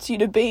wants you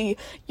to be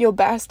your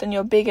best and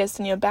your biggest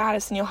and your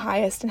baddest and your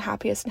highest and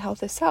happiest and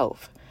healthiest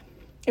self.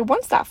 It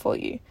wants that for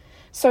you.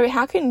 So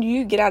how can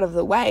you get out of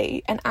the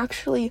way and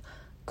actually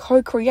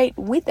co-create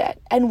with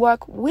it and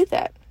work with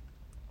it?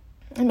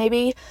 And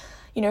maybe,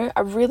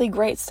 a really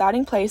great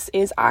starting place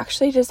is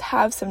actually just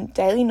have some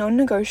daily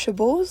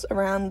non-negotiables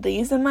around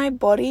these are my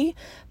body,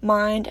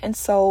 mind, and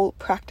soul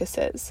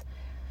practices.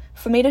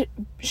 For me to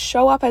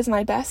show up as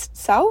my best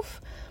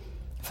self,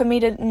 for me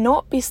to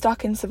not be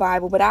stuck in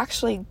survival, but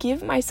actually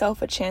give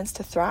myself a chance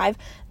to thrive,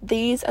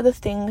 these are the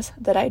things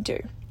that I do.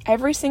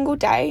 Every single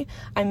day,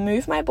 I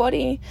move my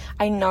body,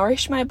 I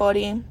nourish my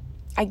body,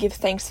 I give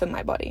thanks for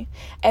my body.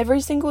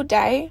 Every single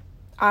day,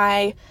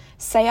 I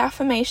say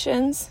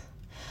affirmations,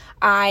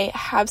 I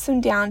have some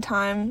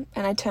downtime,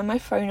 and I turn my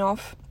phone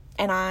off,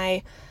 and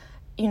I,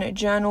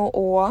 journal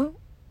or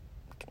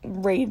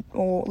read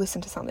or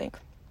listen to something.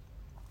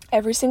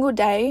 Every single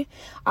day,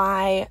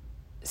 I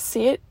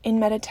sit in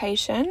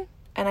meditation,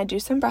 and I do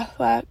some breath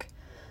work,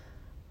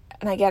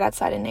 and I get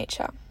outside in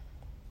nature.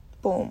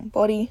 Boom.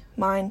 Body,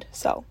 mind,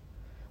 soul.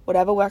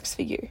 Whatever works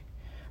for you.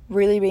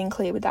 Really being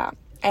clear with that.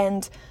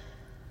 And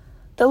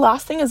the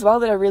last thing as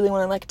well that I really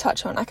want to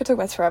touch on, I could talk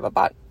about this forever,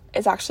 but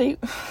it's actually,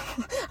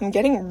 I'm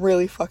getting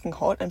really fucking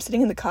hot. I'm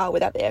sitting in the car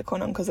without the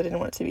aircon on because I didn't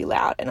want it to be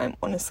loud, and I'm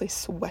honestly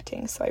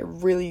sweating. So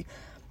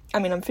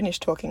I'm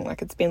finished talking,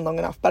 it's been long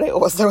enough, but I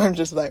also am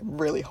just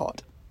really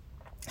hot.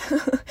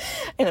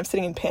 And I'm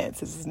sitting in pants.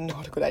 This is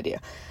not a good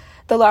idea.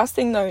 The last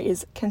thing though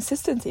is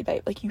consistency,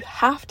 babe. You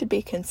have to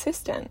be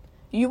consistent.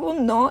 You will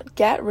not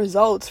get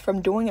results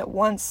from doing it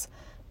once,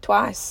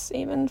 twice,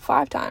 even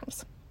 5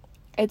 times.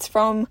 It's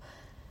from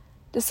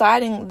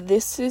deciding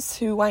this is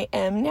who I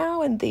am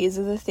now and these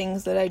are the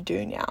things that I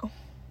do now.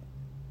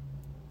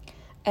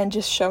 And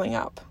just showing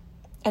up.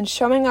 And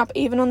showing up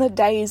even on the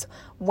days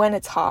when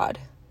it's hard.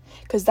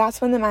 because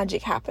that's when the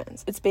magic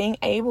happens. It's being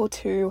able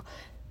to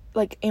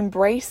like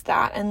embrace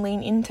that and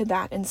lean into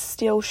that and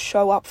still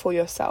show up for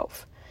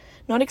yourself.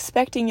 Not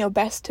expecting your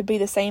best to be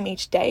the same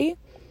each day,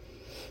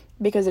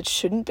 because it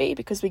shouldn't be,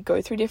 because we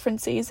go through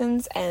different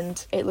seasons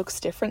and it looks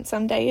different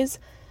some days,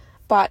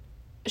 but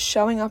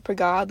showing up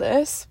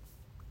regardless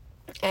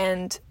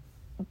and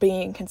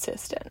being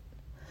consistent.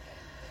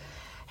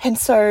 And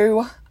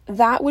so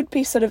that would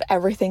be sort of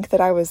everything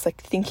that I was like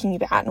thinking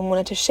about and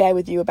wanted to share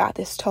with you about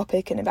this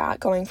topic and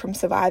about going from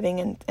surviving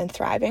and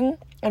thriving,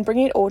 and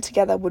bringing it all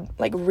together would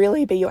like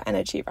really be your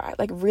energy, right?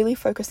 Like really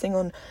focusing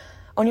on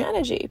your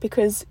energy,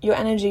 because your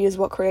energy is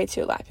what creates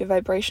your life. Your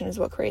vibration is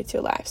what creates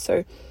your life.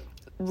 So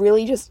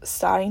really just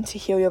starting to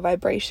heal your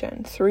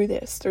vibration through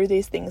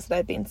these things that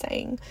I've been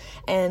saying,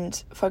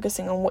 and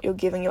focusing on what you're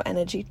giving your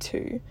energy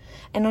to,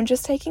 and on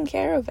just taking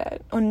care of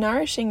it, on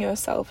nourishing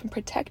yourself and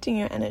protecting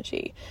your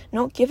energy,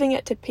 not giving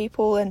it to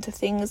people and to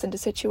things and to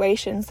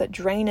situations that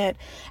drain it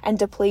and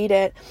deplete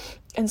it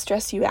and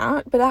stress you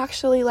out, but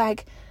actually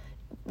like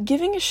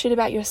giving a shit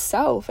about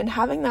yourself and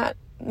having that,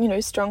 you know,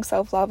 strong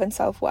self-love and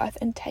self-worth,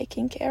 and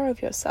taking care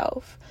of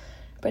yourself,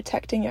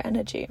 protecting your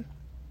energy.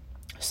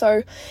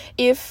 So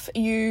if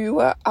you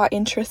are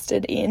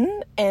interested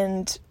in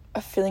and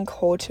are feeling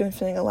called to and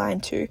feeling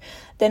aligned to,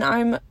 then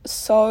I'm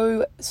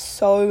so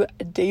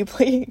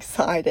deeply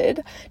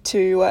excited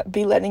to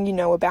be letting you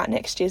know about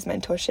next year's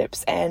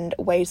mentorships and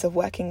ways of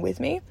working with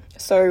me.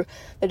 So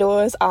the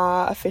doors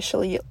are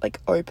officially like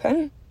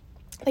open.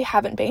 They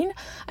haven't been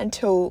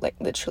until like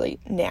literally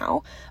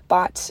now,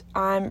 but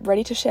I'm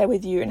ready to share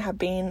with you, and have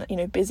been, you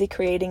know, busy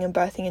creating and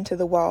birthing into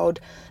the world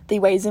the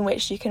ways in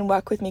which you can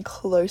work with me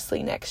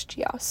closely next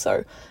year.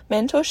 So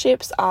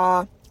mentorships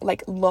are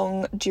like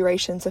long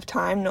durations of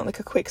time, not like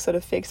a quick sort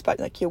of fix,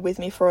 but like you're with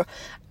me for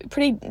a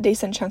pretty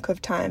decent chunk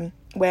of time,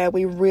 where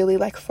we really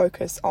like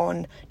focus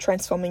on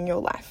transforming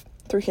your life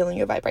through healing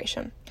your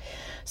vibration.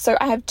 So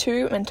I have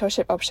 2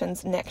 mentorship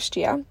options next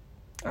year.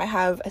 I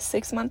have a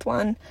 6-month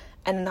one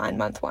and a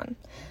 9-month one.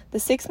 The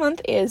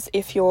 6-month is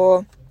if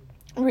you're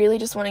really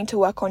just wanting to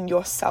work on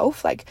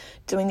yourself, like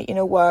doing the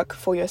inner work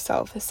for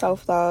yourself, the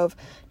self-love,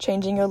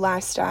 changing your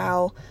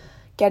lifestyle,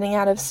 getting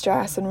out of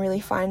stress and really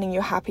finding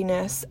your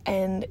happiness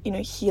and, you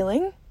know,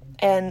 healing.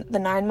 And the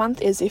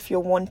 9-month is if you're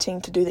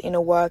wanting to do the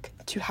inner work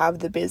to have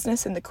the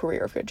business and the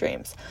career of your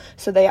dreams.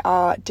 So they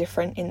are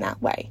different in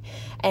that way,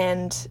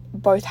 and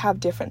both have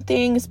different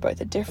things, both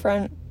are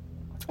different.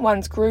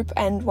 One's group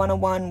and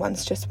one-on-one,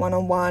 one's just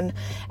one-on-one,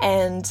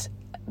 and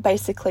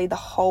basically the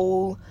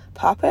whole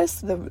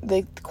purpose,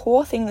 the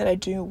core thing that I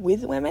do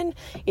with women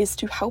is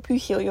to help you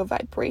heal your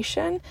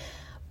vibration,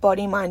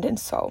 body, mind, and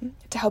soul,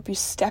 to help you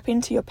step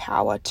into your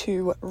power,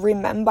 to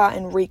remember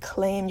and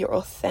reclaim your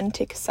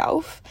authentic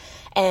self,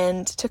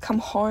 and to come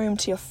home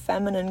to your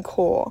feminine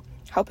core,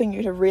 helping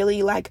you to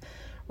really like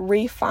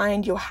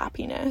re-find your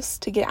happiness,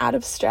 to get out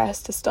of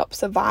stress, to stop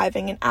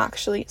surviving and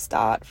actually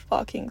start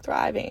fucking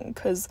thriving,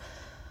 because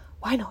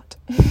why not?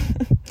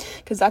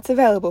 Because that's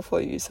available for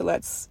you. So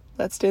let's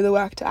do the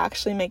work to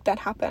actually make that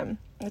happen.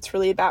 It's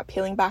really about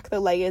peeling back the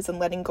layers and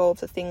letting go of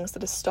the things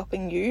that are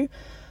stopping you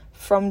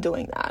from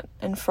doing that,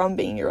 and from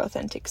being your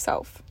authentic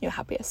self, your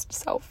happiest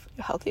self,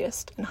 your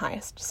healthiest and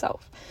highest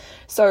self.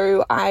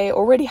 So I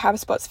already have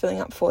spots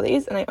filling up for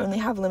these, and I only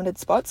have limited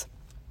spots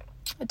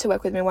to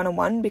work with me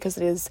one-on-one, because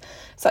it is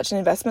such an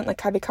investment.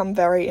 Like, I become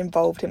very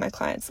involved in my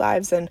clients'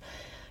 lives, and,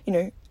 you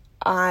know,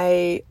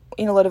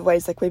 in a lot of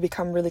ways, like, we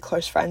become really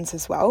close friends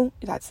as well.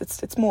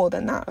 It's more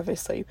than that,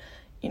 obviously.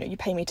 You know, you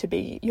pay me to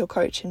be your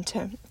coach and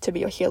to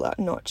be your healer,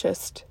 not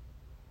just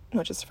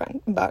a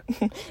friend, but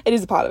it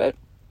is a part of it.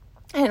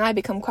 And I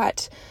become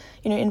quite,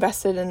 you know,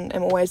 invested and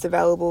am always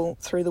available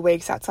through the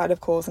weeks outside of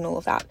calls and all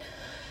of that.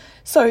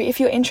 So if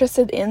you're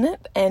interested in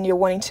it and you're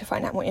wanting to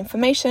find out more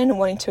information and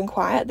wanting to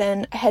inquire,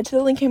 then head to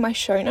the link in my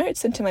show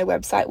notes and to my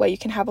website, where you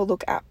can have a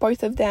look at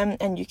both of them,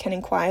 and you can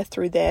inquire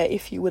through there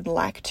if you would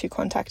like to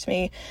contact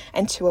me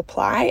and to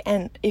apply.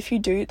 And if you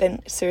do,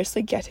 then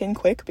seriously get in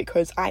quick,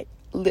 because I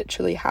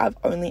literally have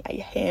only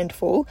a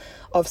handful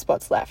of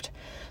spots left.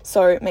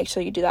 So make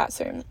sure you do that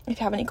soon. If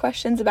you have any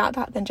questions about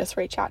that, then just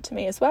reach out to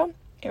me as well.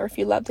 Or if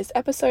you love this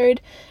episode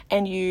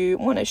and you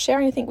want to share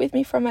anything with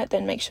me from it,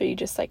 then make sure you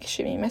just like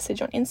shoot me a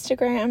message on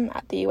Instagram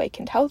at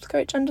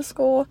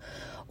 @theawakenedhealthcoach_,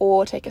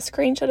 or take a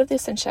screenshot of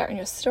this and share it in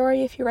your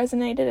story if you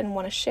resonated and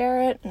want to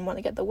share it and want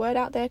to get the word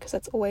out there, because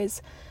that's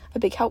always a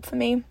big help for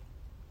me.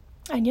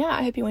 And yeah,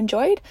 I hope you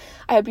enjoyed.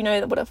 I hope you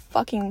know what a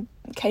fucking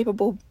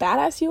capable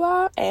badass you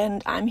are,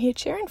 and I'm here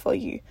cheering for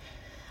you.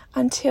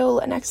 Until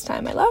next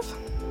time, my love.